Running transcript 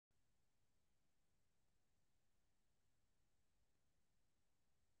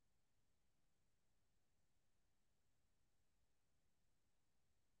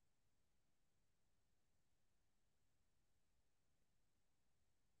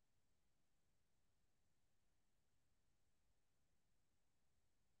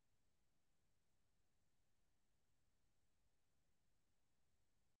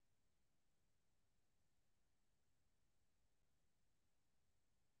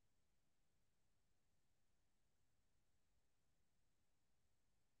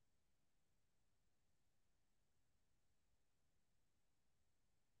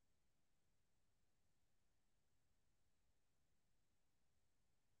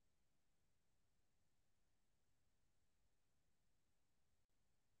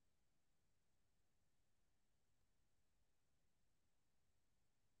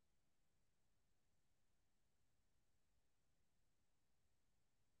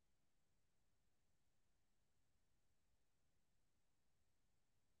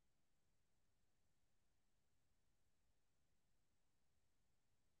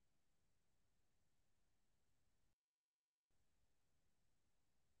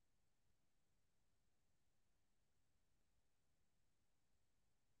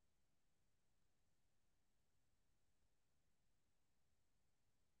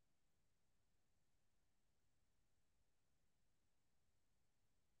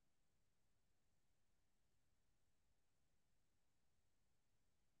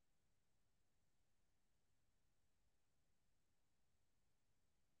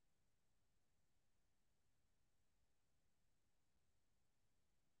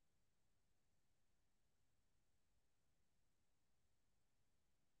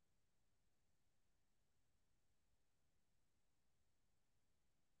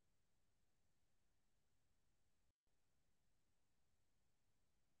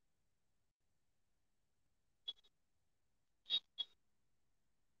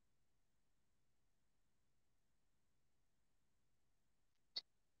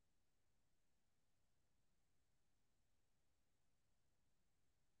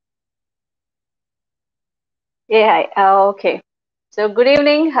Yeah, okay. So, good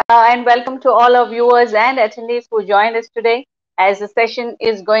evening and welcome to all our viewers and attendees who joined us today as the session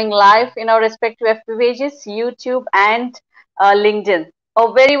is going live in our respective FB pages, YouTube and LinkedIn.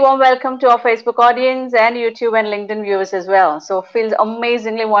 A very warm welcome to our Facebook audience and YouTube and LinkedIn viewers as well. So, feels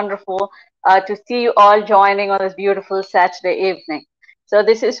amazingly wonderful to see you all joining on this beautiful Saturday evening. So,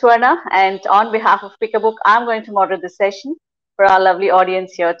 this is Swarna, and on behalf of Pick a Book, I'm going to moderate the session for our lovely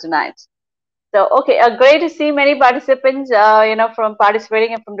audience here tonight. So, okay, great to see many participants, from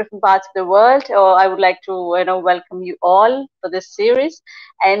participating and from different parts of the world. I would like to, welcome you all for this series.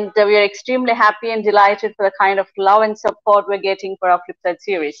 And we are extremely happy and delighted for the kind of love and support we're getting for our Flipside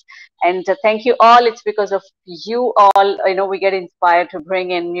series. And thank you all. It's because of you all, we get inspired to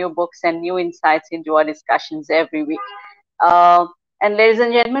bring in new books and new insights into our discussions every week. Uh, and ladies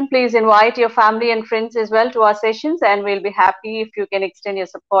and gentlemen, please invite your family and friends as well to our sessions, and we'll be happy if you can extend your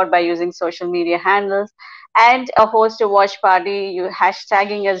support by using social media handles and host a watch party. You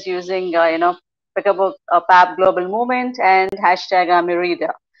hashtagging us using, Pick a Book, PAB Global Movement and hashtag I'm a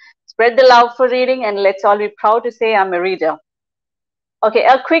reader. Spread the love for reading, and let's all be proud to say I'm a reader. Okay,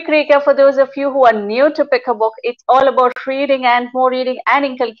 a quick recap for those of you who are new to Pick a Book. It's all about reading and more reading and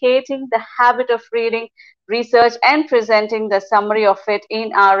inculcating the habit of reading, research, and presenting the summary of it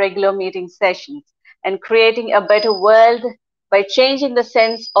in our regular meeting sessions, and creating a better world by changing the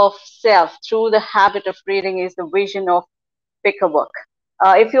sense of self through the habit of reading is the vision of Pick a Book.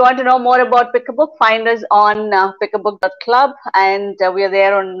 If you want to know more about Pick a Book, find us on pickabook.club, and we are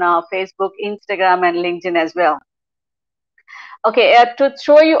there on Facebook, Instagram, and LinkedIn as well. Okay, to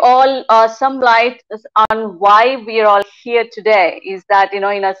throw you all some light on why we are all here today is that, in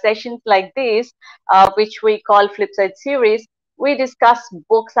our sessions like this, which we call Flipside series, we discuss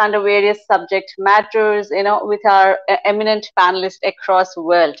books under various subject matters, with our eminent panelists across the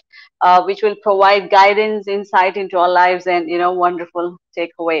world, which will provide guidance, insight into our lives and, wonderful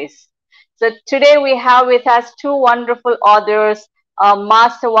takeaways. So today we have with us two wonderful authors,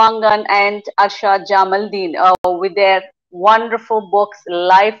 Mas Sawangan and Arshad Jamaldeen, with their wonderful books,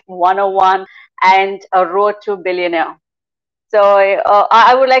 Life 101 and A Road to Billionaire. So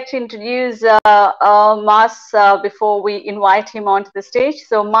I would like to introduce Mas before we invite him onto the stage.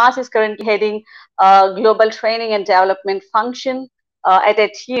 So Mas is currently heading Global Training and Development Function at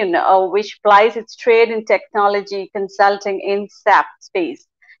Attune, which plies its trade in technology consulting in SAP space.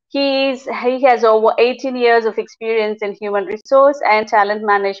 He has over 18 years of experience in human resource and talent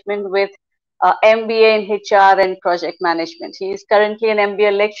management with MBA in HR and project management. He is currently an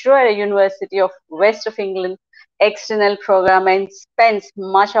MBA lecturer at a University of West of England external program and spends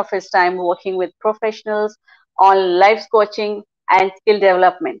much of his time working with professionals on life coaching and skill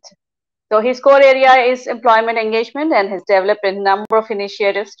development. So his core area is employment engagement and has developed a number of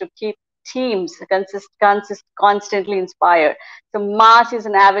initiatives to keep teams constantly inspired. So Mas is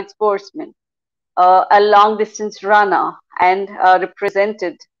an avid sportsman, a long distance runner, and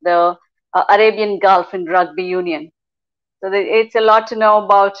represented the Arabian Gulf in rugby union. So it's a lot to know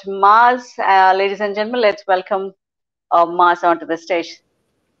about Mas. Ladies and gentlemen, let's welcome Mas onto the stage.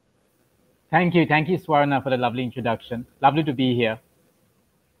 Thank you, Swarna, for the lovely introduction. Lovely to be here.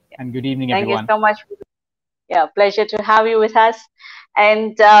 And good evening, everyone. Thank you so much. Yeah, pleasure to have you with us.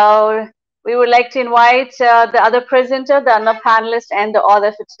 And we would like to invite the other presenter, the other panelist, and the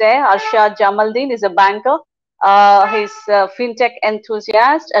author for today. Arshad Jamaldeen is a banker. He's a fintech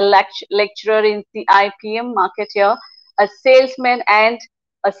enthusiast, a lecturer in the IPM, marketer, a salesman, and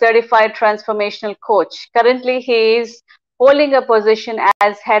a certified transformational coach. Currently, he is holding a position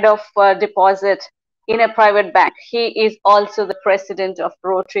as head of deposit in a private bank. He is also the president of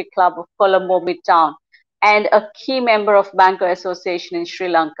Rotary Club of Colombo Midtown and a key member of Banker Association in Sri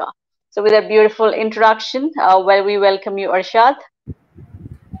Lanka. So with a beautiful introduction, we welcome you, Arshad.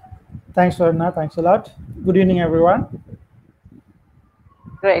 Thanks, Swarna. Thanks a lot. Good evening, everyone.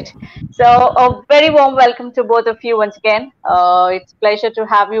 Great. So a very warm welcome to both of you once again. It's a pleasure to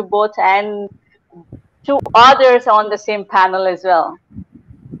have you both and two others on the same panel as well.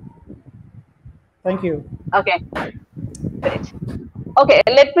 Thank you. Okay, great. Okay,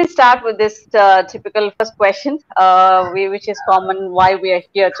 let me start with this typical first question, which is common why we are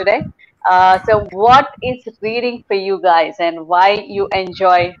here today. So what is reading for you guys and why you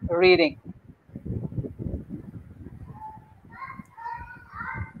enjoy reading?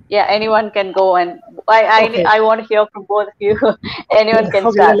 Yeah, anyone can go, and I want to hear from both of you. Anyone can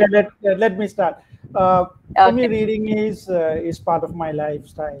start. Let me start. For me, reading is part of my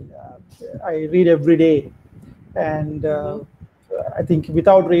lifestyle. I read every day, and I think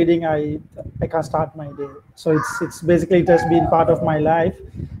without reading, I can't start my day. So it's basically just been part of my life,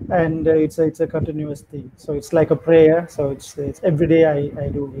 and it's a continuous thing. So it's like a prayer. So it's every day I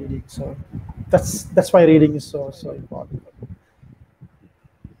do reading. So that's why reading is so important.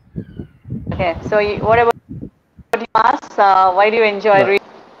 Okay, so what about you, Mas? Why do you enjoy Right. reading?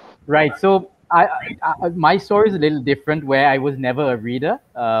 Right. So my story is a little different, where I was never a reader.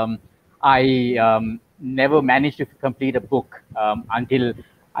 I never managed to complete a book until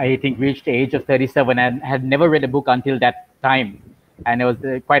I think reached the age of 37, and had never read a book until that time. And it was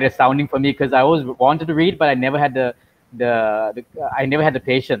quite astounding for me, because I always wanted to read, but I never had I never had the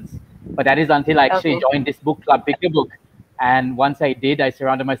patience. But that is until I actually Okay. joined this book club, Pick a Book. And once I did, I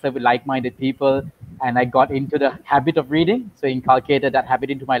surrounded myself with like-minded people, and I got into the habit of reading. So inculcated that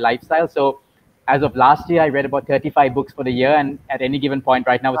habit into my lifestyle. So as of last year, I read about 35 books for the year, and at any given point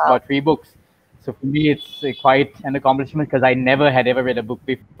right now, it's Wow. about 3 books. So for me, it's quite an accomplishment, because I never had ever read a book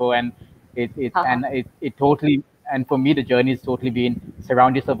before, and it totally, and for me, the journey has totally been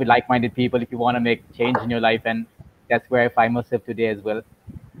surround yourself with like-minded people if you want to make change in your life, and that's where I find myself today as well.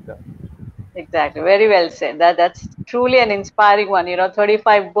 So. Exactly. Very well said. That's truly an inspiring one.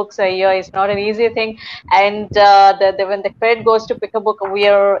 35 books a year is not an easy thing. And when the credit goes to Pick a Book, we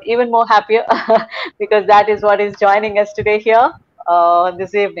are even more happier because that is what is joining us today here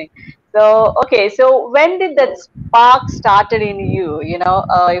this evening. So, okay. So when did that spark started in you?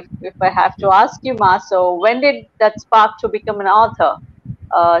 If I have to ask you, Ma, so when did that spark to become an author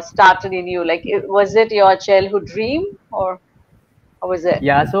started in you? Like, was it your childhood dream, or how was it?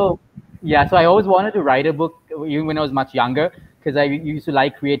 So I always wanted to write a book, even when I was much younger, because I used to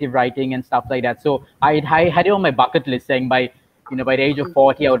like creative writing and stuff like that. So I had it on my bucket list, saying by the age of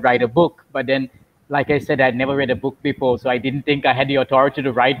 40 I would write a book. But then, like I said, I'd never read a book before, so I didn't think I had the authority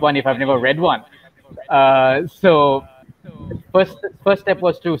to write one if I've never read one. So first step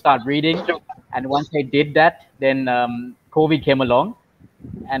was to start reading, and once I did that, then COVID came along,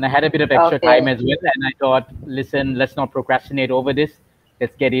 and I had a bit of extra Okay. time as well. And I thought, listen, let's not procrastinate over this.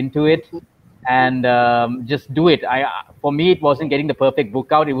 Let's get into it and just do it. For me, it wasn't getting the perfect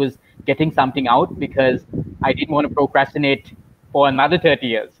book out; it was getting something out, because I didn't want to procrastinate for another 30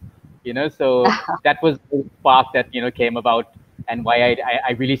 years. So that was the spark that came about, and why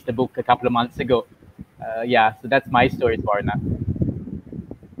I released the book a couple of months ago. So that's my story, Swarna.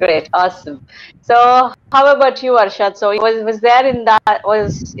 Great, awesome. So, how about you, Arshad? So, was there in that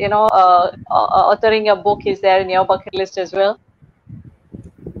was authoring a book? Is there in your bucket list as well?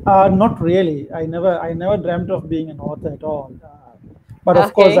 Not really. I never dreamt of being an author at all. But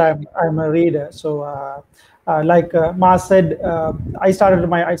of course, Okay. I'm a reader. So, like Ma said, I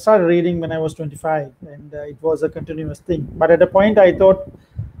started reading when I was 25, and it was a continuous thing. But at a point, I thought,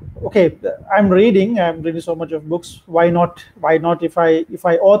 okay, I'm reading so much of books. Why not? Why not if I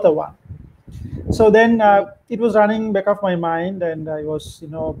author one? So then it was running back of my mind, and I was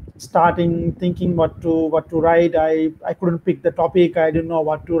starting thinking what to write. I couldn't pick the topic. I didn't know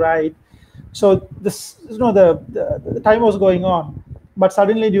what to write. So this the time was going on, but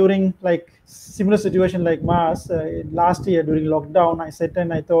suddenly during like similar situation like Mars last year during lockdown, I sat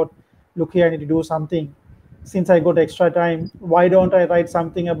and I thought, look here, I need to do something. Since I got extra time, why don't I write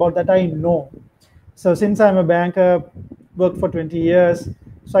something about that I know? So since I'm a banker, worked for 20 years,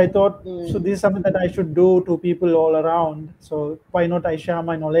 so I thought, so this is something that I should do to people all around. So why not I share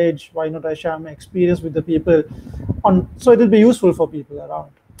my knowledge? Why not I share my experience with the people so it will be useful for people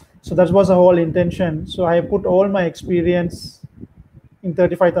around. So that was the whole intention. So I put all my experience in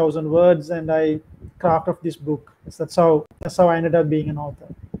 35,000 words, and I crafted this book. That's how I ended up being an author.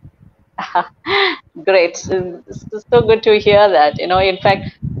 Great. So good to hear that. In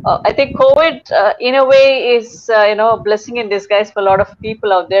fact, I think COVID, in a way, is a blessing in disguise for a lot of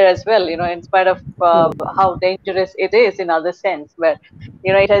people out there as well. In spite of how dangerous it is in other sense, but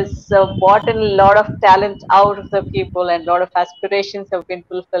it has brought in a lot of talent out of the people, and a lot of aspirations have been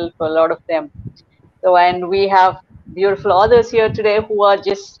fulfilled for a lot of them. So, and we have beautiful authors here today who are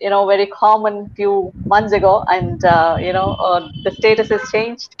just very common few months ago, and the status has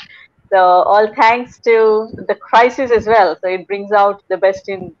changed. So all thanks to the crisis as well. So it brings out the best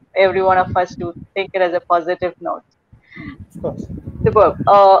in every one of us to think it as a positive note. Of course. Superb.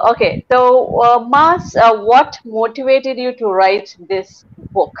 Okay, so Mas, what motivated you to write this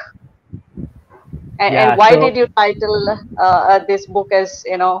book? And why did you title this book as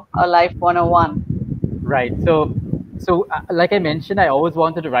a Life 101? Right. So like I mentioned, I always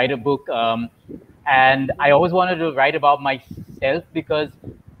wanted to write a book, and I always wanted to write about myself, because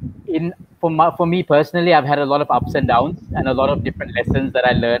for me personally, I've had a lot of ups and downs and a lot of different lessons that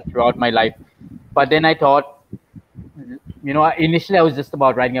I learned throughout my life. But then I thought, initially I was just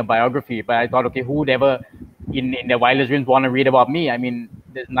about writing a biography, but I thought, okay, who would ever in their wildest dreams want to read about me? I mean,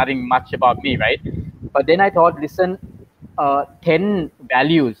 there's nothing much about me, right? But then I thought, listen, 10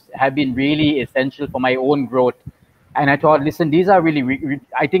 values have been really essential for my own growth. And I thought, listen, these are really,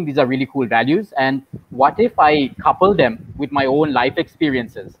 I think these are really cool values. And what if I couple them with my own life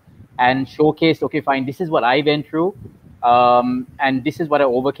experiences and showcase, okay, fine, this is what I went through, and this is what I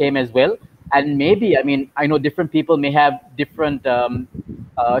overcame as well. And maybe, I mean, I know different people may have different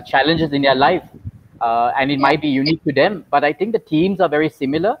challenges in their life, and it might be unique to them, but I think the themes are very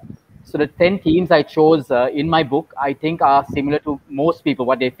similar. So the 10 themes I chose in my book, I think are similar to most people,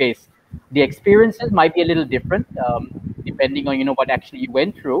 what they face. The experiences might be a little different, depending on, what actually you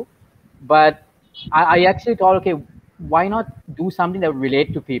went through. But I actually thought, okay, why not do something that would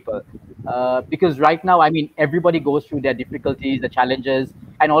relate to people? Because right now, I mean, everybody goes through their difficulties, the challenges,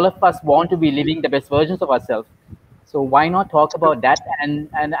 and all of us want to be living the best versions of ourselves. So why not talk about that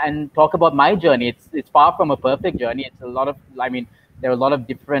and talk about my journey? It's far from a perfect journey. It's a lot of, I mean, there are a lot of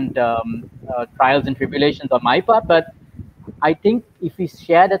different trials and tribulations on my part, but I think if we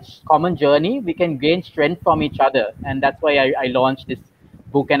share that common journey, we can gain strength from each other. And that's why I launched this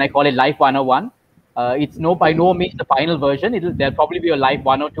book, and I call it Life 101. It's by no means the final version. There'll probably be a Life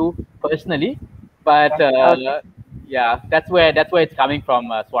 102 personally, but yeah, that's where it's coming from,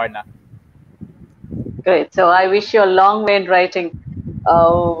 Swarna. Great. So I wish you a long way in writing,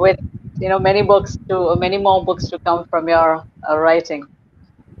 with many more books to come from your writing.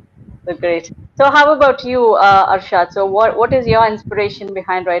 So great. So how about you, Arshad? So what is your inspiration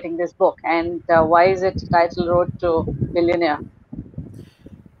behind writing this book, and why is it titled Road to Millionaire?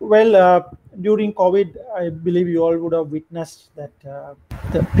 Well, during COVID, I believe you all would have witnessed that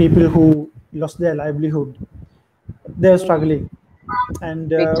the people who lost their livelihood, they're struggling. And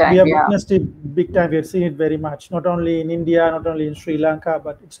we have witnessed it big time. We have seen it very much, not only in India, not only in Sri Lanka,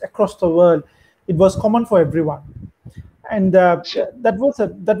 but it's across the world. It was common for everyone. And that was a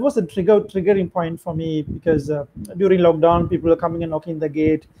triggering point for me, because during lockdown, people are coming and knocking the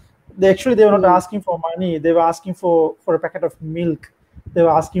gate. They were not asking for money. They were asking for a packet of milk. They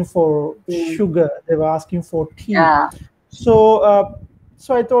were asking for sugar. They were asking for tea. So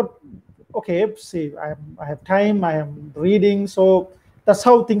I thought, okay, see, I have time. I am reading. So that's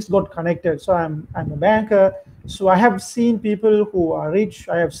how things got connected. So I'm a banker. So I have seen people who are rich.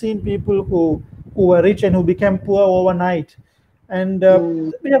 I have seen people who were rich and who became poor overnight. And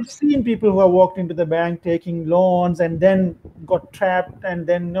we have seen people who have walked into the bank taking loans and then got trapped. And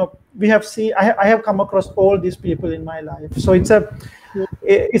then we have seen, I have come across all these people in my life. So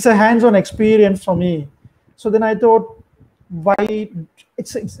it's a hands-on experience for me. So then I thought, why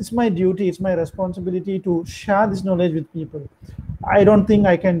it's my duty, it's my responsibility to share this knowledge with people. I don't think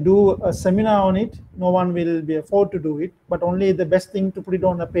I can do a seminar on it. No one will be afford to do it, but only the best thing to put it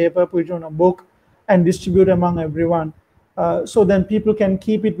on a paper, put it on a book, and distribute among everyone. So then people can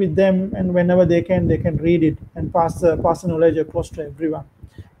keep it with them, and whenever they can read it and pass the knowledge across to everyone.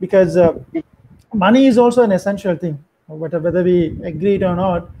 Because money is also an essential thing. Whether we agree it or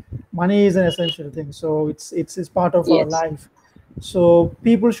not, money is an essential thing. So it's part of our life. So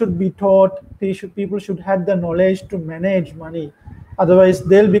people should be taught. People should have the knowledge to manage money. Otherwise,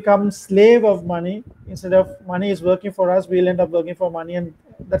 they'll become slave of money. Instead of money is working for us, we'll end up working for money, and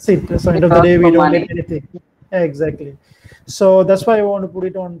that's it. So end of the day, we don't get anything. Exactly. So that's why I want to put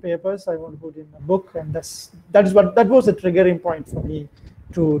it on papers. I want to put it in a book, and that was a triggering point for me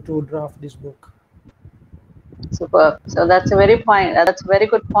to draft this book. Super. So that's a very good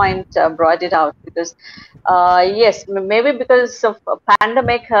point. Brought it out, because yes, maybe because of a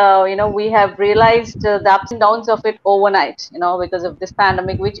pandemic, we have realized the ups and downs of it overnight. Because of this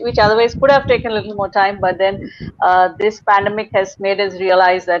pandemic, which otherwise could have taken a little more time, but then this pandemic has made us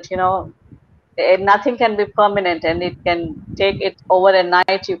realize that nothing can be permanent, and it can take it over a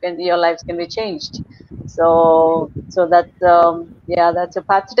night. Your lives can be changed. So that's that's a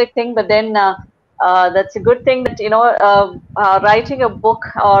pathetic thing. But then that's a good thing that writing a book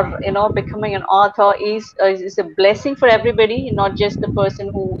or becoming an author is a blessing for everybody, not just the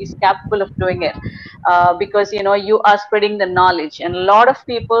person who is capable of doing it, because you are spreading the knowledge, and a lot of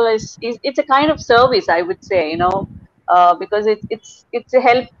people it's a kind of service, I would say, because it's a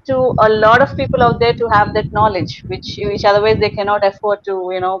help to a lot of people out there to have that knowledge, which otherwise they cannot afford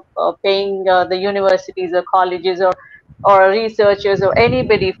to paying the universities or colleges or researchers or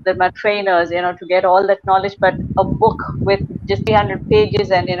anybody, that are trainers, to get all that knowledge. But a book with just 300 pages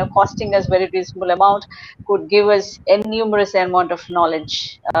and costing us very reasonable amount could give us a numerous amount of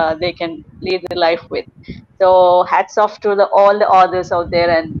knowledge they can lead their life with. So hats off to all the authors out there,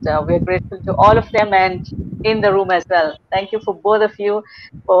 and we're grateful to all of them and in the room as well. Thank you for both of you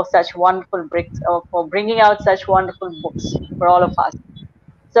for such wonderful for bringing out such wonderful books for all of us.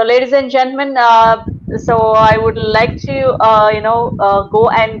 So, ladies and gentlemen, so I would like to, go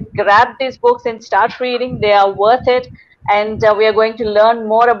and grab these books and start reading. They are worth it, and we are going to learn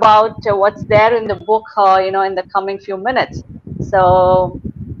more about what's there in the book, in the coming few minutes. So,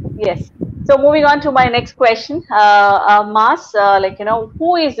 yes. So, moving on to my next question, Mas,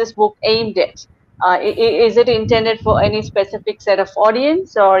 who is this book aimed at? Is it intended for any specific set of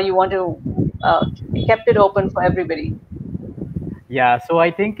audience, or you want to kept it open for everybody? Yeah, so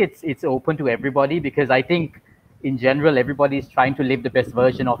I think it's open to everybody, because I think in general everybody is trying to live the best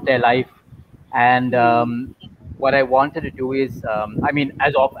version of their life, and what I wanted to do is, I mean,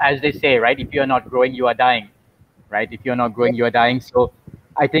 as they say, right? If you are not growing, you are dying, right? If you're not growing, you are dying. So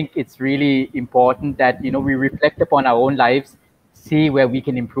I think it's really important that we reflect upon our own lives, see where we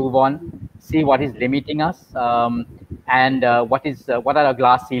can improve on, see what is limiting us, and what are our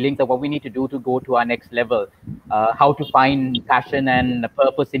glass ceilings, or what we need to do to go to our next level, how to find passion and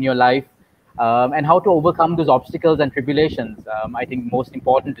purpose in your life, and how to overcome those obstacles and tribulations. I think most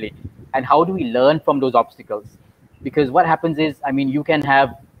importantly, and how do we learn from those obstacles? Because what happens is, I mean, you can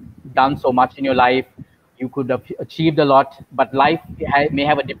have done so much in your life, you could have achieved a lot, but life may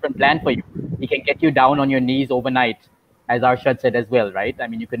have a different plan for you. It can get you down on your knees overnight, as Arshad said as well, right? I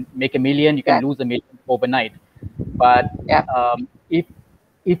mean, you can make 1 million, you can lose 1 million overnight. But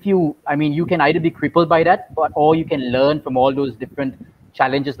if you, I mean, you can either be crippled by that, or you can learn from all those different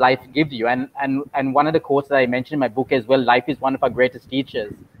challenges life gives you. And one of the quotes that I mentioned in my book as well, life is one of our greatest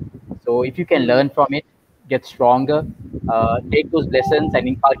teachers. So if you can learn from it, get stronger, take those lessons and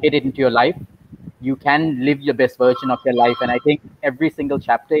inculcate it into your life, you can live your best version of your life. And I think every single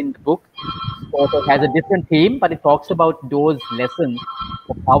chapter in the book sort of has a different theme, but it talks about those lessons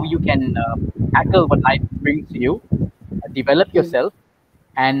of how you can tackle what life brings to you, develop yourself,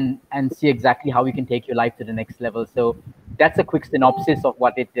 and see exactly how you can take your life to the next level. So that's a quick synopsis of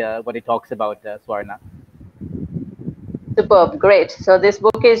what it talks about, Swarna. Superb, great. So this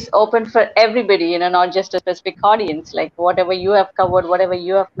book is open for everybody, not just a specific audience. Like whatever you have covered, whatever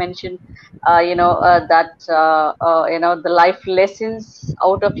you have mentioned, the life lessons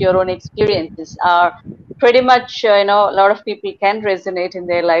out of your own experiences are pretty much, a lot of people can resonate in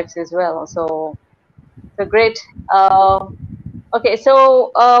their lives as well. So great. Okay,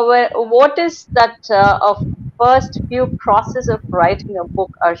 so what is that of first few process of writing a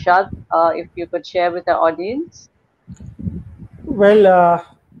book, Arshad? If you could share with the audience. Well,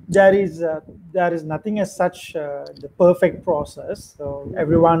 there is nothing as such the perfect process. So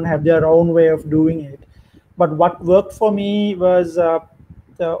everyone have their own way of doing it. But what worked for me was, I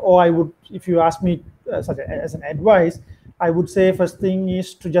would, if you ask me as an advice, I would say first thing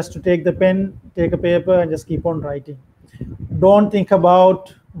is to take the pen, take a paper, and just keep on writing. Don't think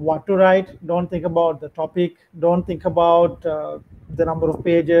about what to write. Don't think about the topic. Don't think about the number of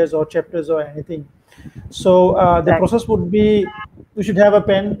pages or chapters or anything. So the process would be, you should have a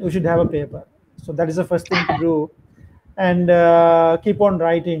pen, you should have a paper. So that is the first thing to do, and keep on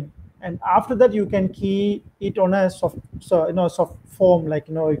writing. And after that, you can key it on a soft form, like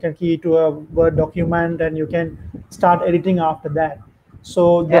you can key it to a Word document, and you can start editing after that.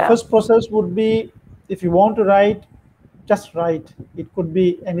 So the first process would be, if you want to write, just write. It could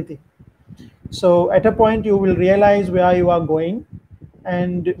be anything. So at a point, you will realize where you are going,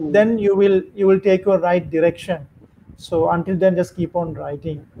 and then you will take your right direction. So until then, just keep on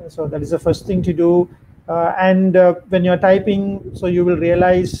writing. So that is the first thing to do. And when you're typing, so you will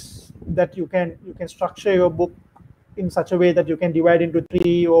realize that you can structure your book in such a way that you can divide into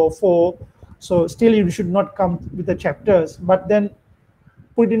 3 or 4. So still, you should not come with the chapters, but then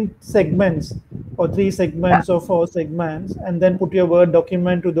put in segments, or 3 segments or 4 segments, and then put your Word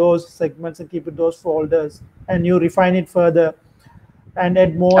document to those segments and keep it those folders, and you refine it further and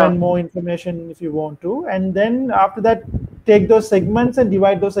add more and more information if you want to. And then after that, take those segments and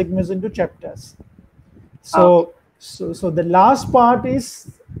divide those segments into chapters. So the last part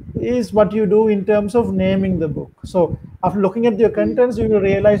is what you do in terms of naming the book. So after looking at your contents, you will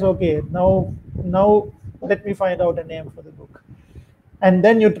realize, okay, now let me find out a name for the book. And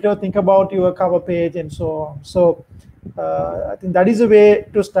then you think about your cover page and so on. So I think that is a way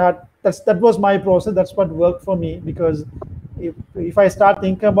to start. That was my process. That's what worked for me, because if I start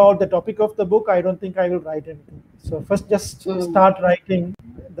thinking about the topic of the book, I don't think I will write anything. So first, just start writing.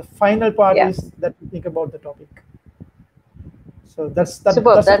 The final part is that you think about the topic. So that's the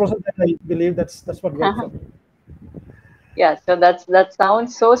process that I believe that's what worked for me. Yeah, so that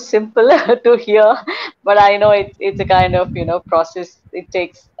sounds so simple to hear, but I know it's a kind of, process. It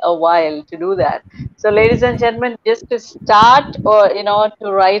takes a while to do that. So, ladies and gentlemen, just to start, or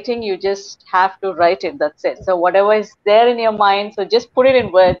to writing, you just have to write it. That's it. So whatever is there in your mind, so just put it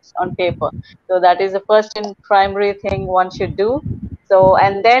in words on paper. So that is the first and primary thing one should do. So,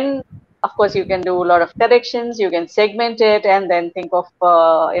 and then of course you can do a lot of corrections, you can segment it, and then think of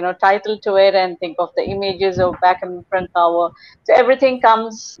title to it, and think of the images of back and front cover. So everything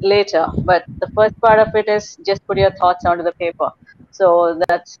comes later, but the first part of it is just put your thoughts onto the paper. So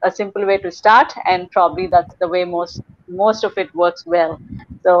that's a simple way to start, and probably that's the way most of it works well.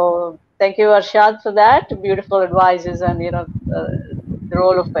 So thank you, Arshad, for that beautiful advices, and the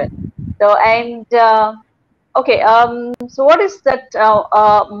role of it. So, and okay, so what is that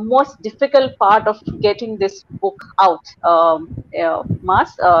most difficult part of getting this book out,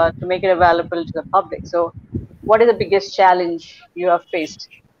 Mas, to make it available to the public? So, what is the biggest challenge you have faced?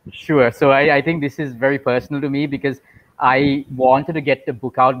 Sure. So I think this is very personal to me because I wanted to get the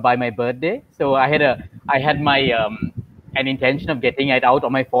book out by my birthday. So I had my an intention of getting it out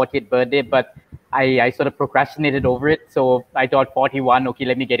on my 40th birthday, but I sort of procrastinated over it. So I thought 41, okay,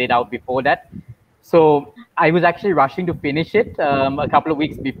 let me get it out before that. So I was actually rushing to finish it a couple of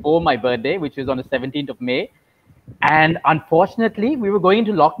weeks before my birthday, which was on the 17th of May. And unfortunately, we were going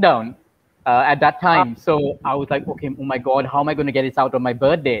into lockdown at that time. So I was like, okay, oh my God, how am I going to get this out on my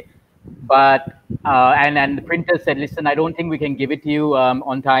birthday? But and the printer said, listen, I don't think we can give it to you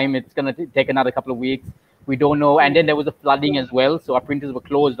on time. It's going to take another couple of weeks. We don't know. And then there was a flooding as well, so our printers were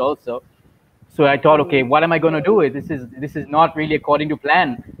closed also. So I thought, okay, what am I going to do? This is not really according to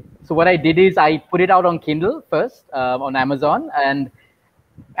plan. So what I did is I put it out on Kindle first on Amazon, and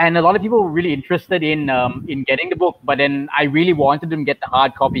a lot of people were really interested in getting the book, but then I really wanted them to get the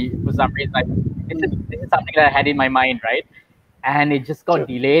hard copy for some reason. This is something that I had in my mind, right? And it just got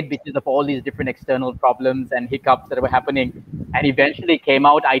delayed because of all these different external problems and hiccups that were happening. And eventually came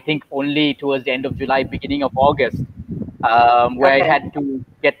out, I think, only towards the end of July, beginning of August, where Okay.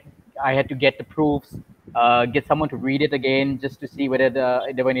 I had to get the proofs, get someone to read it again just to see whether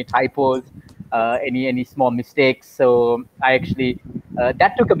there were any typos, any small mistakes. So I actually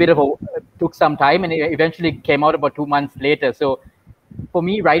that took a bit of took some time, and it eventually came out about 2 months later. So for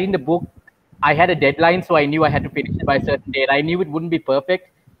me, writing the book, I had a deadline, so I knew I had to finish it by a certain date. I knew it wouldn't be perfect,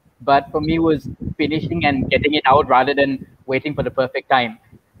 but for me, it was finishing and getting it out rather than waiting for the perfect time.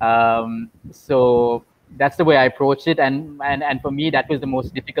 So that's the way I approached it, and for me, that was the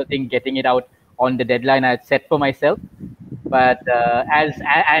most difficult thing, getting it out on the deadline I had set for myself. But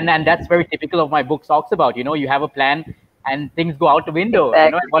and that's very typical of my book talks about. You have a plan, and things go out the window.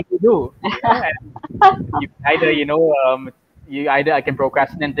 And Exactly. what do you do? And you either you either I can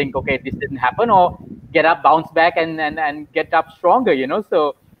procrastinate and think, okay, this didn't happen, or get up, bounce back, and get up stronger.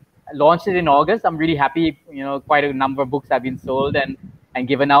 So I launched it in August. I'm really happy. Quite a number of books have been sold and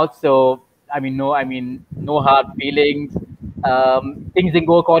given out. So no hard feelings. Things didn't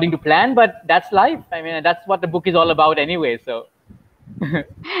go according to plan, but that's life. That's what the book is all about anyway. So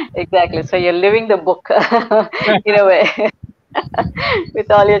Exactly. So you're living the book in a way,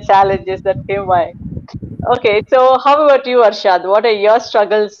 with all your challenges that came by. Okay, so how about you, Arshad? What are your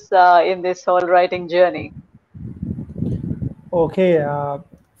struggles in this whole writing journey? Okay,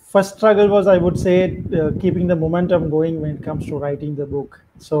 first struggle was, I would say, keeping the momentum going when it comes to writing the book.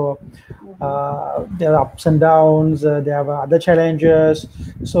 So there are ups and downs, there are other challenges.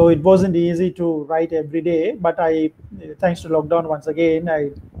 So it wasn't easy to write every day, but thanks to lockdown once again,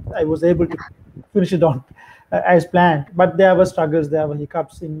 I was able to finish it on as planned. But there were struggles, there were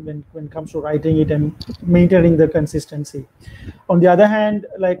hiccups when it comes to writing it and maintaining the consistency. On the other hand,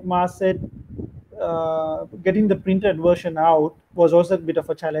 like Mars said, getting the printed version out was also a bit of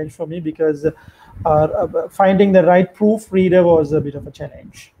a challenge for me, because finding the right proofreader was a bit of a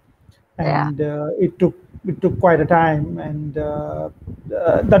challenge, and it took quite a time, and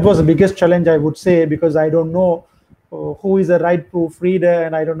that was the biggest challenge, I would say, because I don't know who is the right proofreader,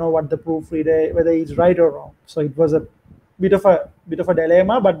 and I don't know what the proofreader, whether he's right or wrong. So it was a bit of a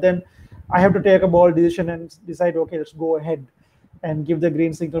dilemma, but then I have to take a bold decision and decide, okay, let's go ahead and give the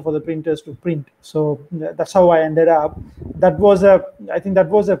green signal for the printers to print. So that's how I ended up. I think that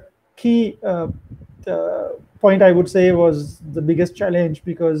was a key point, I would say, was the biggest challenge,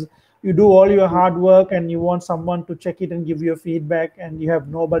 because you do all your hard work and you want someone to check it and give you a feedback, and you have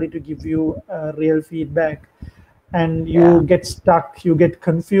nobody to give you real feedback, and you get stuck, you get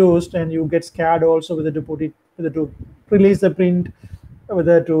confused, and you get scared also whether to release the print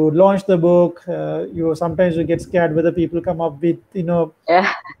whether to launch the book. You sometimes you get scared whether people come up with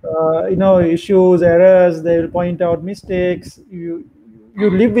Yeah. issues, errors. They will point out mistakes. You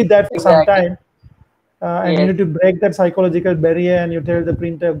live with that for some Exactly. time, and you Yes. need to break that psychological barrier. And you tell the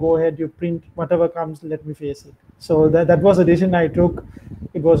printer, go ahead, you print whatever comes. Let me face it. So that was a decision I took.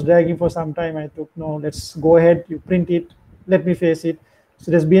 It was dragging for some time. I took, no, let's go ahead. You print it. Let me face it. So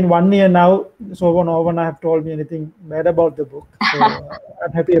there's been 1 year now. So no one have told me anything bad about the book. So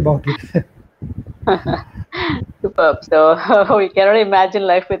I'm happy about it. Superb. So we cannot imagine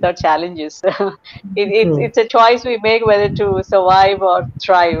life without challenges. True. It's a choice we make whether to survive or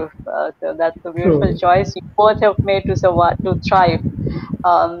thrive. So that's a beautiful True. choice you both have made to survive, to thrive.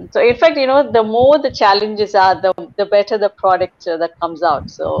 So in fact, the more the challenges are, the better the product that comes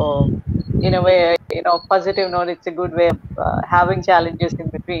out. So in a way, positive note, it's a good way of having challenges in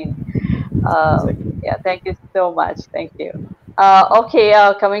between. Exactly. Yeah, thank you so much. Thank you. Okay,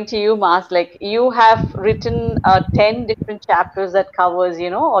 coming to you, Mas, like you have written 10 different chapters that covers,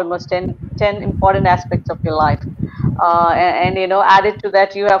 almost ten important aspects of your life. And added to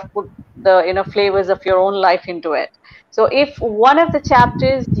that, you have put the, flavors of your own life into it. So if one of the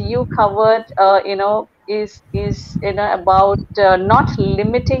chapters you covered, is, about not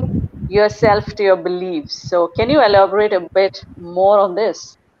limiting yourself to your beliefs. So can you elaborate a bit more on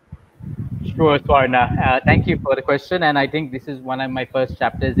this? Sure, Swarna. Thank you for the question. And I think this is one of my first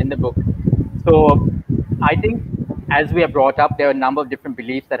chapters in the book. So I think as we are brought up, there are a number of different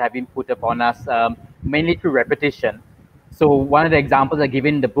beliefs that have been put upon us, mainly through repetition. So one of the examples I give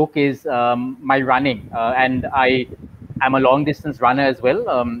in the book is my running. And I'm a long distance runner as well.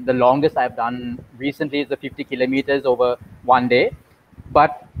 The longest I've done recently is the 50 kilometers over 1 day.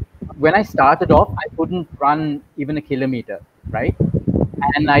 But when I started off, I couldn't run even a kilometer, right?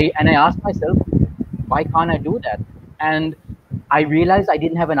 And I asked myself, why can't I do that? And I realized I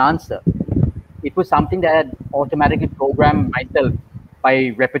didn't have an answer. It was something that I had automatically programmed myself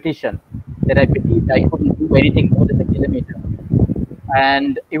by repetition, that I believed I couldn't do anything more than a kilometer.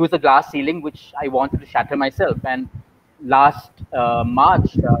 And it was a glass ceiling which I wanted to shatter myself. And last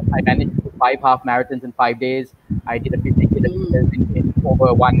March, I managed to do 5 half marathons in 5 days. I did a 50 kilometers in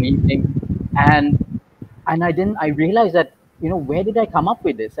over one evening, and I realized that, where did I come up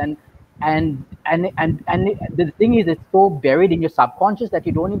with this? And the thing is, it's so buried in your subconscious that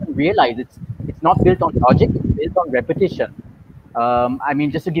you don't even realize it's not built on logic, it's built on repetition. I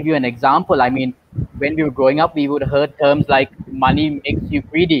mean, just to give you an example, I mean, when we were growing up, we would have heard terms like money makes you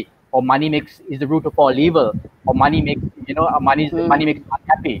greedy, or money is the root of all evil, or money makes, money makes you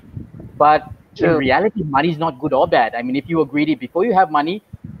unhappy. But in True. reality, money is not good or bad. I mean, if you are greedy before you have money,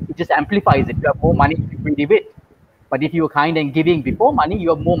 it just amplifies it. You have more money to be greedy with. But if you are kind and giving before money, you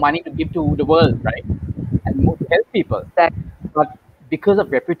have more money to give to the world, right? And more to help people. That But because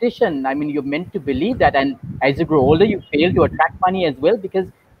of repetition, I mean, you're meant to believe that. And as you grow older, you fail to attract money as well, because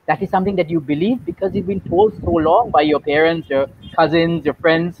that is something that you believe because you've been told so long by your parents, your cousins, your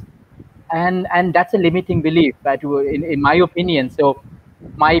friends. And that's a limiting belief, in my opinion. So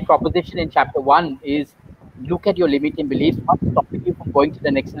my proposition in chapter 1 is, look at your limiting beliefs, what's stopping you from going to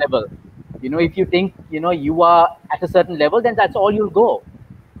the next level. If you think, you are at a certain level, then that's all you'll go.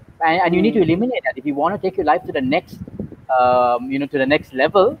 And you need to eliminate that. If you want to take your life to the next, to the next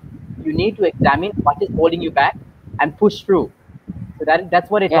level, you need to examine what is holding you back and push through. So that's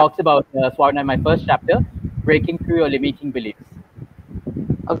what it Yeah. talks about, Swarna, in my first chapter, breaking through your limiting beliefs.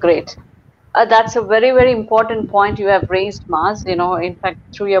 Oh, great. That's a very, very important point you have raised, Mars. In fact,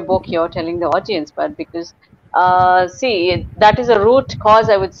 through your book, you're telling the audience, but because, see, that is a root cause,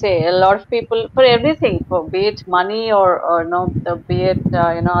 I would say. A lot of people, for everything, for be it money or no, be it,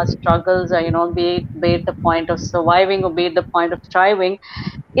 our struggles, or, be it the point of surviving, or be it the point of thriving,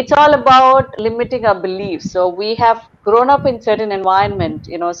 it's all about limiting our beliefs. So we have grown up in certain environment,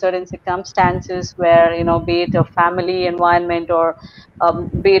 certain circumstances where, be it a family environment, or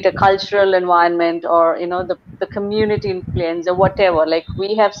be it a cultural environment, or the community influence, or whatever. Like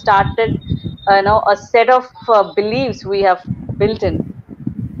we have started, a set of beliefs we have built in.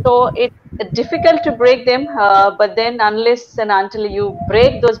 So it's difficult to break them, but then unless and until you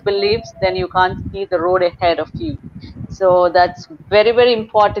break those beliefs, then you can't see the road ahead of you. So that's very, very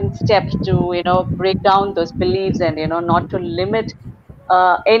important step to, break down those beliefs, and, not to limit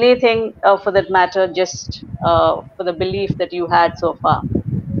anything for that matter, just for the belief that you had so far.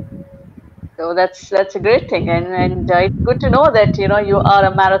 So that's a great thing, and it's good to know that you are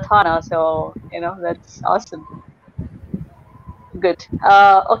a marathoner. So that's awesome. Good.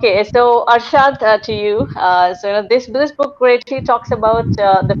 Okay, so Arshad, to you. So this book greatly talks about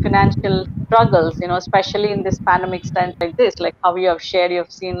the financial struggles, especially in this pandemic time like this, like how you have shared, you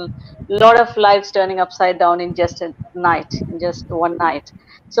have seen a lot of lives turning upside down in just a night, in just one night.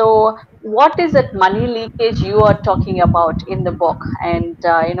 So what is that money leakage you are talking about in the book? And,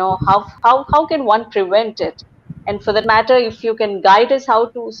 how can one prevent it? And for that matter, if you can guide us how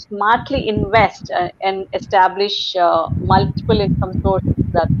to smartly invest and establish multiple income sources,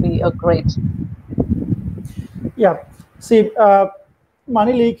 that would be a great. Yeah. See,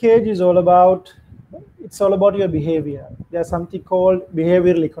 money leakage is all about, it's all about your behavior. There's something called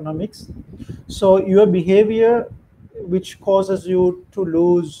behavioral economics. So your behavior, which causes you to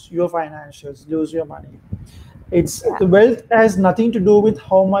lose your financials, lose your money. It's the wealth has nothing to do with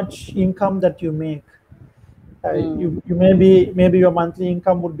how much income that you make. You maybe your monthly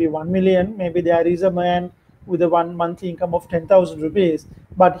income would be 1 million. Maybe there is a man with a monthly income of 10,000 rupees,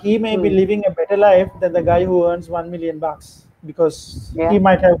 but he may be living a better life than the guy who earns 1 million bucks, because he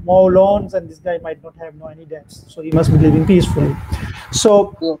might have more loans and this guy might not have any debts. So he must be living peacefully.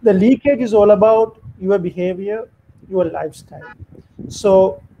 So the leakage is all about your behavior, your lifestyle.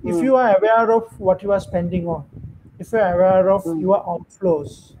 So if you are aware of what you are spending on, if you are aware of your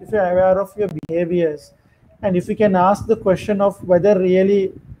outflows, if you are aware of your behaviors, and if you can ask the question of whether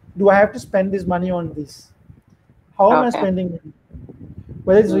really, do I have to spend this money on this? How am I spending it?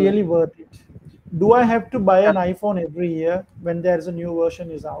 Whether it's really worth it? Do I have to buy an iPhone every year when there is a new version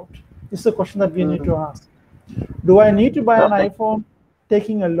is out? This is a question that we need to ask. Do I need to buy an iPhone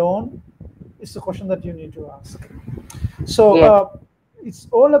taking a loan? It's a question that you need to ask. So it's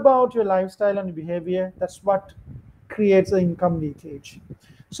all about your lifestyle and behavior. That's what creates the income leakage.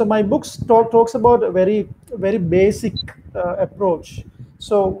 So my book talks about a very, very basic approach.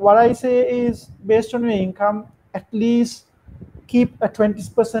 So what I say is, based on your income, at least keep a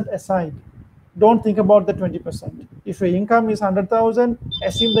 20% aside. Don't think about the 20%. If your income is 100,000,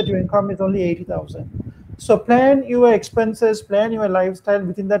 assume that your income is only 80,000. So plan your expenses, plan your lifestyle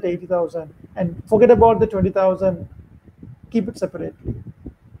within that 80,000, and forget about the 20,000. Keep it separately,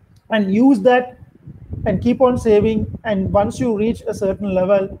 and use that, and keep on saving. And once you reach a certain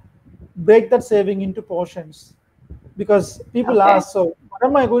level, break that saving into portions, because people ask, so what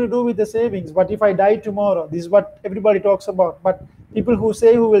am I going to do with the savings? What if I die tomorrow? This is what everybody talks about. But people who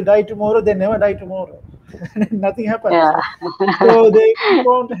say who will die tomorrow, they never die tomorrow. Nothing happens. So they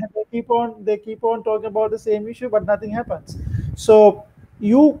keep on talking about the same issue, but nothing happens. So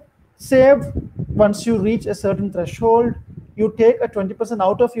you save. Once you reach a certain threshold, you take a 20%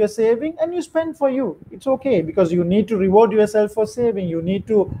 out of your saving and you spend for you. It's okay, because you need to reward yourself for saving. You need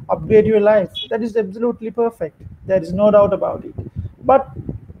to upgrade your life. That is absolutely perfect. There is no doubt about it. But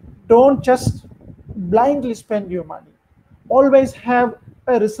don't just blindly spend your money. Always have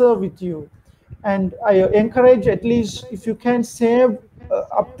a reserve with you. And I encourage, at least if you can, save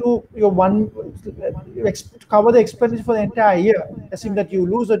up to your cover the expenditure for the entire year. Assume that you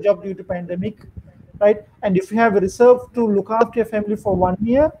lose a job due to pandemic, right? And if you have a reserve to look after your family for 1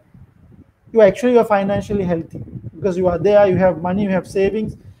 year, you are financially healthy, because you are there, you have money, you have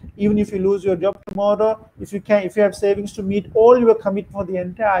savings. Even if you lose your job tomorrow, if you have savings to meet all your commitment for the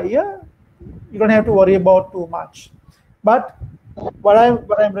entire year, you don't have to worry about too much. But what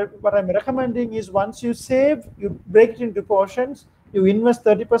I'm recommending is, once you save, you break it into portions. You invest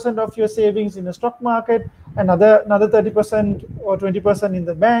 30% of your savings in the stock market, another 30% or 20% in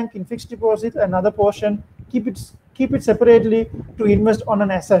the bank in fixed deposit, another portion keep it separately to invest on an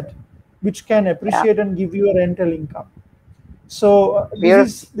asset which can appreciate and give you a rental income. So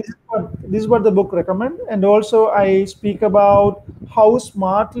this is what the book recommends. And also I speak about how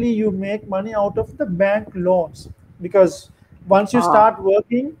smartly you make money out of the bank loans, because once you start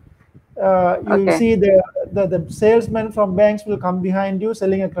working, you see the salesman from banks will come behind you,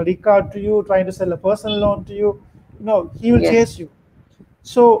 selling a credit card to you, trying to sell a personal loan to you. He will chase you.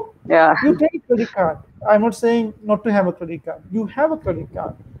 So you take a credit card. I'm not saying not to have a credit card. You have a credit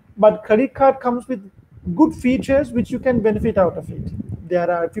card, but credit card comes with good features which you can benefit out of it. There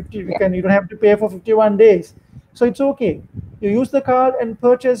are 50. You don't have to pay for 51 days, so it's okay. You use the card and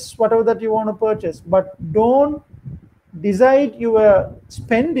purchase whatever that you want to purchase, but don't decide your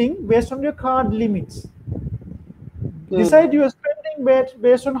spending based on your card limits. Decide your spending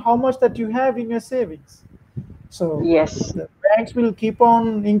based on how much that you have in your savings. So the banks will keep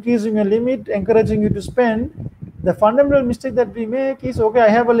on increasing your limit, encouraging you to spend. The fundamental mistake that we make is, okay, I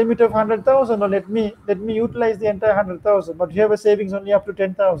have a limit of 100,000, or let me utilize the entire 100,000, but you have a savings only up to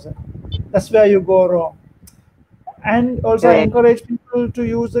 10,000. That's where you go wrong. And also I encourage people to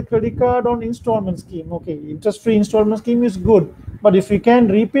use the credit card on installment scheme. Okay, interest-free installment scheme is good, but if you can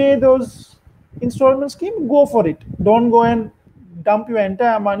repay those installment scheme, go for it. Don't go and dump your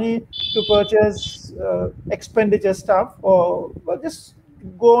entire money to purchase expenditure stuff, or just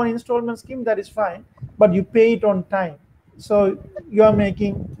go on installment scheme, that is fine, but you pay it on time. So you are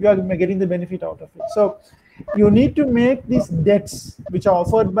getting the benefit out of it. So you need to make these debts which are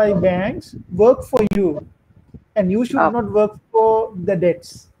offered by banks work for you, and you should not work for the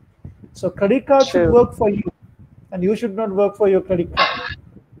debts. So credit card should work for you, and you should not work for your credit card.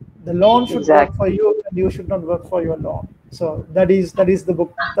 The loan should work for you, and you should not work for your loan. So that is the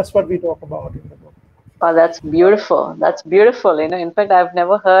book. That's what we talk about in the book. Oh, that's beautiful. That's beautiful. In fact, I've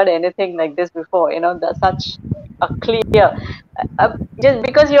never heard anything like this before. That's such a clear, just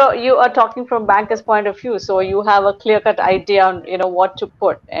because you are talking from banker's point of view, so you have a clear-cut idea on what to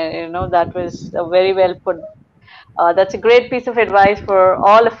put, and that was very well put. That's a great piece of advice for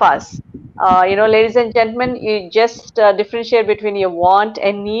all of us. Ladies and gentlemen, you just differentiate between your want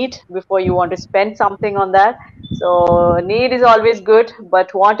and need before you want to spend something on that. So need is always good,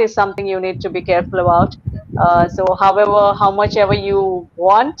 but want is something you need to be careful about. So how much ever you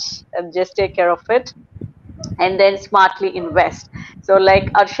want, just take care of it, and then smartly invest. So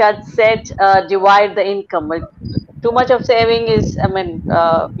like Arshad said, divide the income. Too much of saving is, we're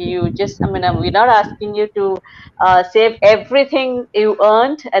not asking you to save everything you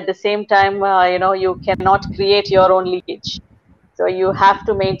earned. At the same time, you cannot create your own leakage. So you have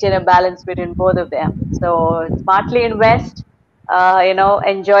to maintain a balance between both of them. So smartly invest,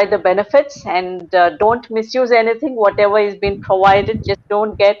 enjoy the benefits, and don't misuse anything. Whatever is being provided, just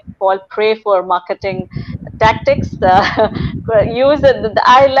don't fall prey for marketing tactics. Use it.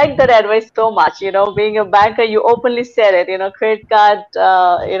 I like that advice so much. Being a banker, you openly said it. Credit card.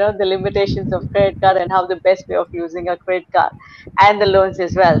 The limitations of credit card and how the best way of using a credit card, and the loans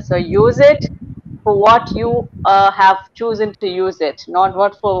as well. So use it for what you have chosen to use it,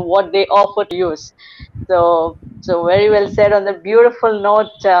 not for what they offer to use. So very well said on the beautiful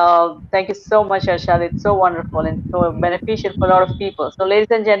note. Thank you so much, Arshad. It's so wonderful and so beneficial for a lot of people. So ladies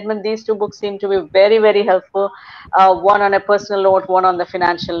and gentlemen, these two books seem to be very, very helpful. One on a personal note, one on the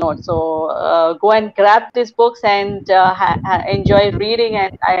financial note. So go and grab these books and enjoy reading.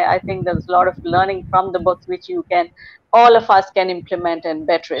 And I think there's a lot of learning from the books, which all of us can implement and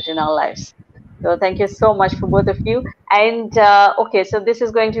better it in our lives. So thank you so much for both of you. And okay, so this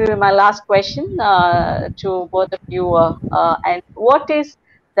is going to be my last question to both of you. And what is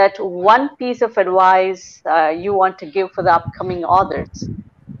that one piece of advice you want to give for the upcoming authors?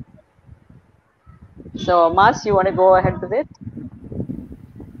 So Mas, you want to go ahead with it?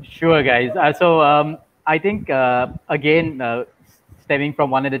 Sure, guys. I think, again, stemming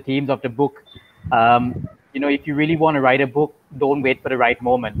from one of the themes of the book, if you really want to write a book, don't wait for the right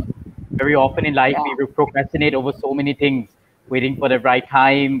moment. Very often in life, we procrastinate over so many things, waiting for the right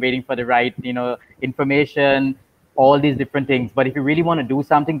time, waiting for the right, information, all these different things. But if you really want to do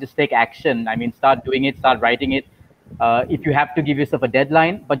something, just take action. Start doing it, start writing it. If you have to give yourself a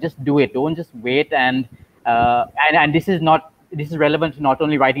deadline, but just do it. Don't just wait. And this is relevant to not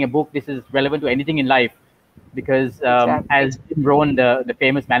only writing a book. This is relevant to anything in life, because as Jim Rohn, the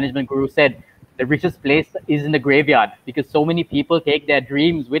famous management guru, said, the richest place is in the graveyard, because so many people take their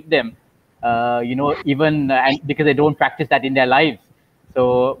dreams with them. And because they don't practice that in their lives.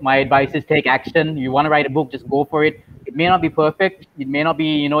 So my advice is take action. You want to write a book, just go for it. It may not be perfect. It may not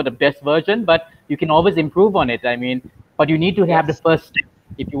be, the best version, but you can always improve on it. But you need to have the first step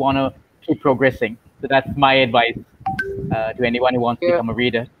if you want to keep progressing. So that's my advice to anyone who wants to become a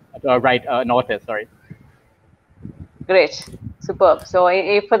reader, or write an author, sorry. Great. Superb. So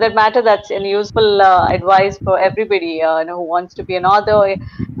if for that matter, that's a useful advice for everybody who wants to be an author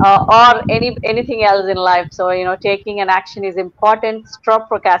or anything else in life. So taking an action is important. Stop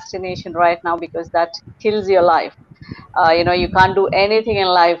procrastination right now, because that kills your life. You can't do anything in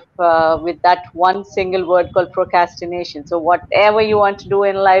life with that one single word called procrastination. So whatever you want to do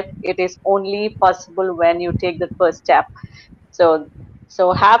in life, it is only possible when you take the first step.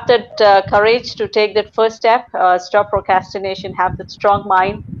 So have that courage to take that first step. Stop procrastination. Have that strong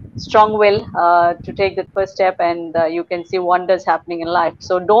mind, strong will to take that first step, and you can see wonders happening in life.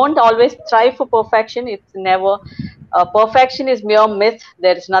 So don't always strive for perfection. It's never. Perfection is mere myth.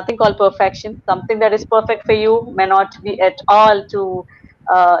 There is nothing called perfection. Something that is perfect for you may not be at all to,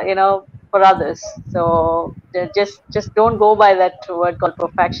 for others. So just don't go by that word called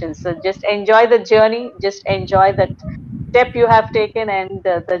perfection. So just enjoy the journey. Just enjoy that step you have taken, and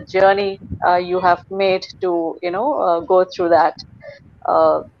the journey you have made to go through that.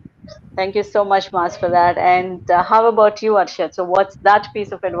 Thank you so much, Mas, for that. And how about you, Arshad? So what's that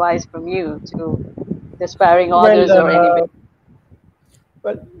piece of advice from you to the aspiring authors or anybody?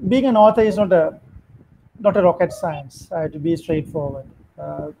 Well, being an author is not a rocket science. I have to be straightforward.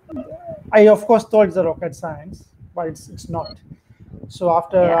 I of course thought it's a rocket science, but it's not. So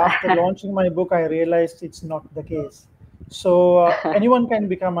after launching my book, I realized it's not the case. So anyone can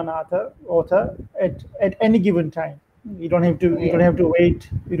become an author at any given time. You don't have to wait.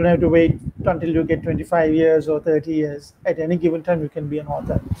 You don't have to wait until you get 25 years or 30 years. At any given time, you can be an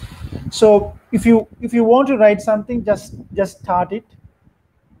author. So if you want to write something, just start it.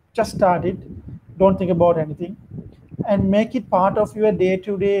 Just start it. Don't think about anything, and make it part of your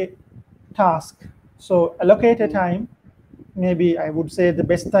day-to-day task. So allocate a time. Maybe I would say the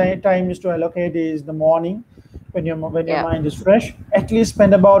best time is to allocate is the morning, when your mind is fresh. At least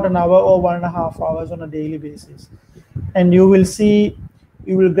spend about an hour or 1.5 hours on a daily basis, and you will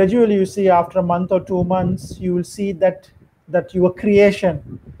gradually see after a month or 2 months, you will see that your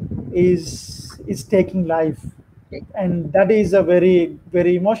creation is taking life, and that is a very,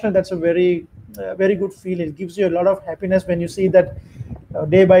 very emotional. That's a very very good feeling. It gives you a lot of happiness when you see that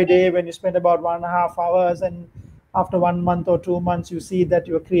day by day, when you spend about 1.5 hours, and after 1 month or 2 months, you see that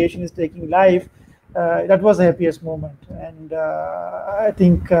your creation is taking life. That was the happiest moment, and I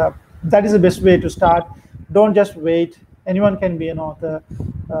think that is the best way to start. Don't just wait. Anyone can be an author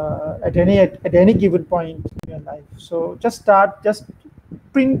at any given point in your life. So just start. Just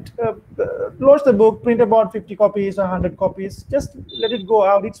print, launch the book. Print about 50 copies or 100 copies. Just let it go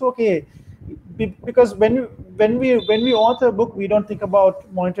out. It's okay, because when we author a book, we don't think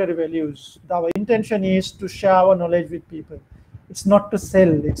about monetary values. Our intention is to share our knowledge with people. It's not to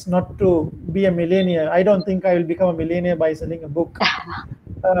sell. It's not to be a millionaire. I don't think I will become a millionaire by selling a book.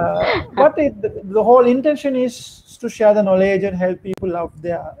 But the whole intention is to share the knowledge and help people out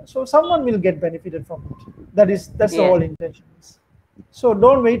there. So someone will get benefited from it. That's the whole intention. So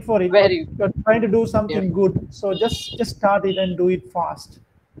don't wait for it. You're trying to do something good. So just start it and do it fast.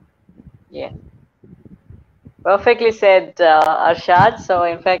 Yeah. Perfectly said, Arshad. So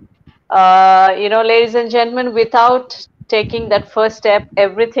in fact, ladies and gentlemen, without taking that first step,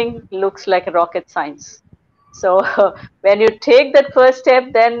 everything looks like a rocket science. So when you take that first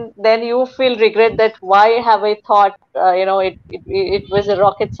step, then you feel regret that why have I thought, it was a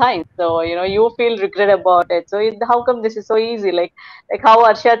rocket science. So, you feel regret about it. So how come this is so easy? Like how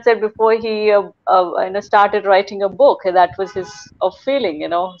Arshad said before he, started writing a book, that was his feeling,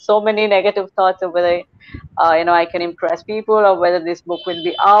 so many negative thoughts of whether, I can impress people, or whether this book will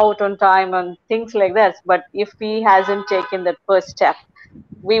be out on time and things like that. But if he hasn't taken that first step,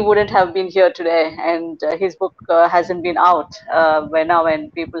 we wouldn't have been here today, and his book hasn't been out by now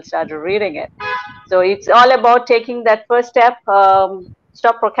when people started reading it. So it's all about taking that first step.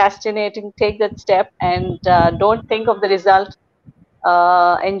 Stop procrastinating, take that step, and don't think of the result.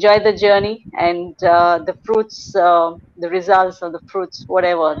 Enjoy the journey, and the fruits, the results or the fruits,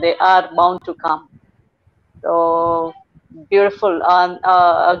 whatever, they are bound to come. So beautiful,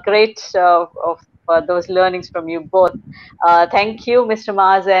 a great of those learnings from you both. Thank you, Mr.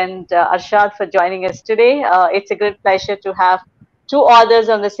 Maaz and Arshad, for joining us today. It's a great pleasure to have two authors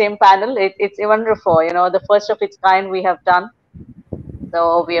on the same panel. It's wonderful, the first of its kind we have done.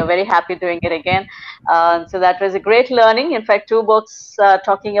 So we are very happy doing it again. So that was a great learning. In fact, two books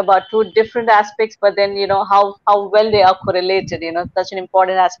talking about two different aspects, but then, how well they are correlated, such an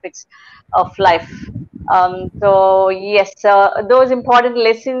important aspects of life. So yes, those important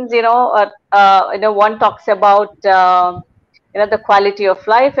lessons, one talks about, the quality of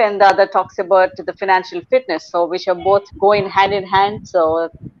life, and the other talks about the financial fitness. So which are both going hand in hand. So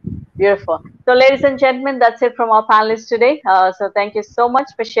beautiful. So ladies and gentlemen, that's it from our panelists today. So thank you so much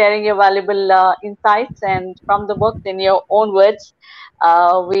for sharing your valuable insights and from the book in your own words.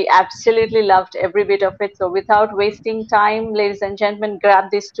 We absolutely loved every bit of it. So without wasting time, ladies and gentlemen, grab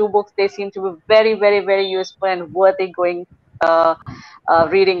these two books. They seem to be very, very, very useful and worthy going,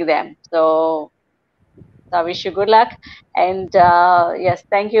 reading them. So I wish you good luck. And yes,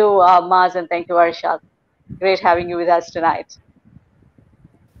 thank you, Maaz, and thank you, Arshad. Great having you with us tonight.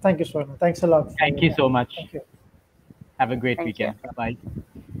 Thank you, Swarna. Thanks a lot. Thank you so much. Thank you. Have a great weekend. Bye.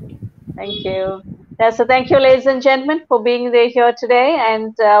 Thank you. Yeah, so thank you, ladies and gentlemen, for being there here today.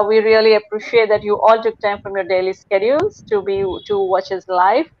 And we really appreciate that you all took time from your daily schedules to watch us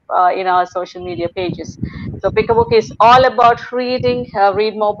live in our social media pages. So Pick a Book is all about reading,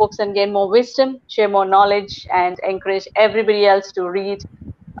 read more books and gain more wisdom, share more knowledge, and encourage everybody else to read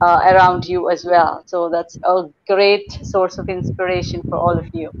around you as well. So that's a great source of inspiration for all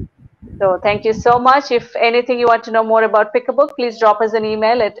of you. So thank you so much. If anything you want to know more about Pick a Book, please drop us an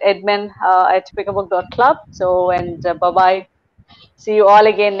email at admin@pickabook.club. So, and bye-bye. See you all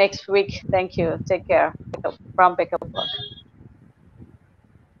again next week. Thank you. Take care from Pick a Book.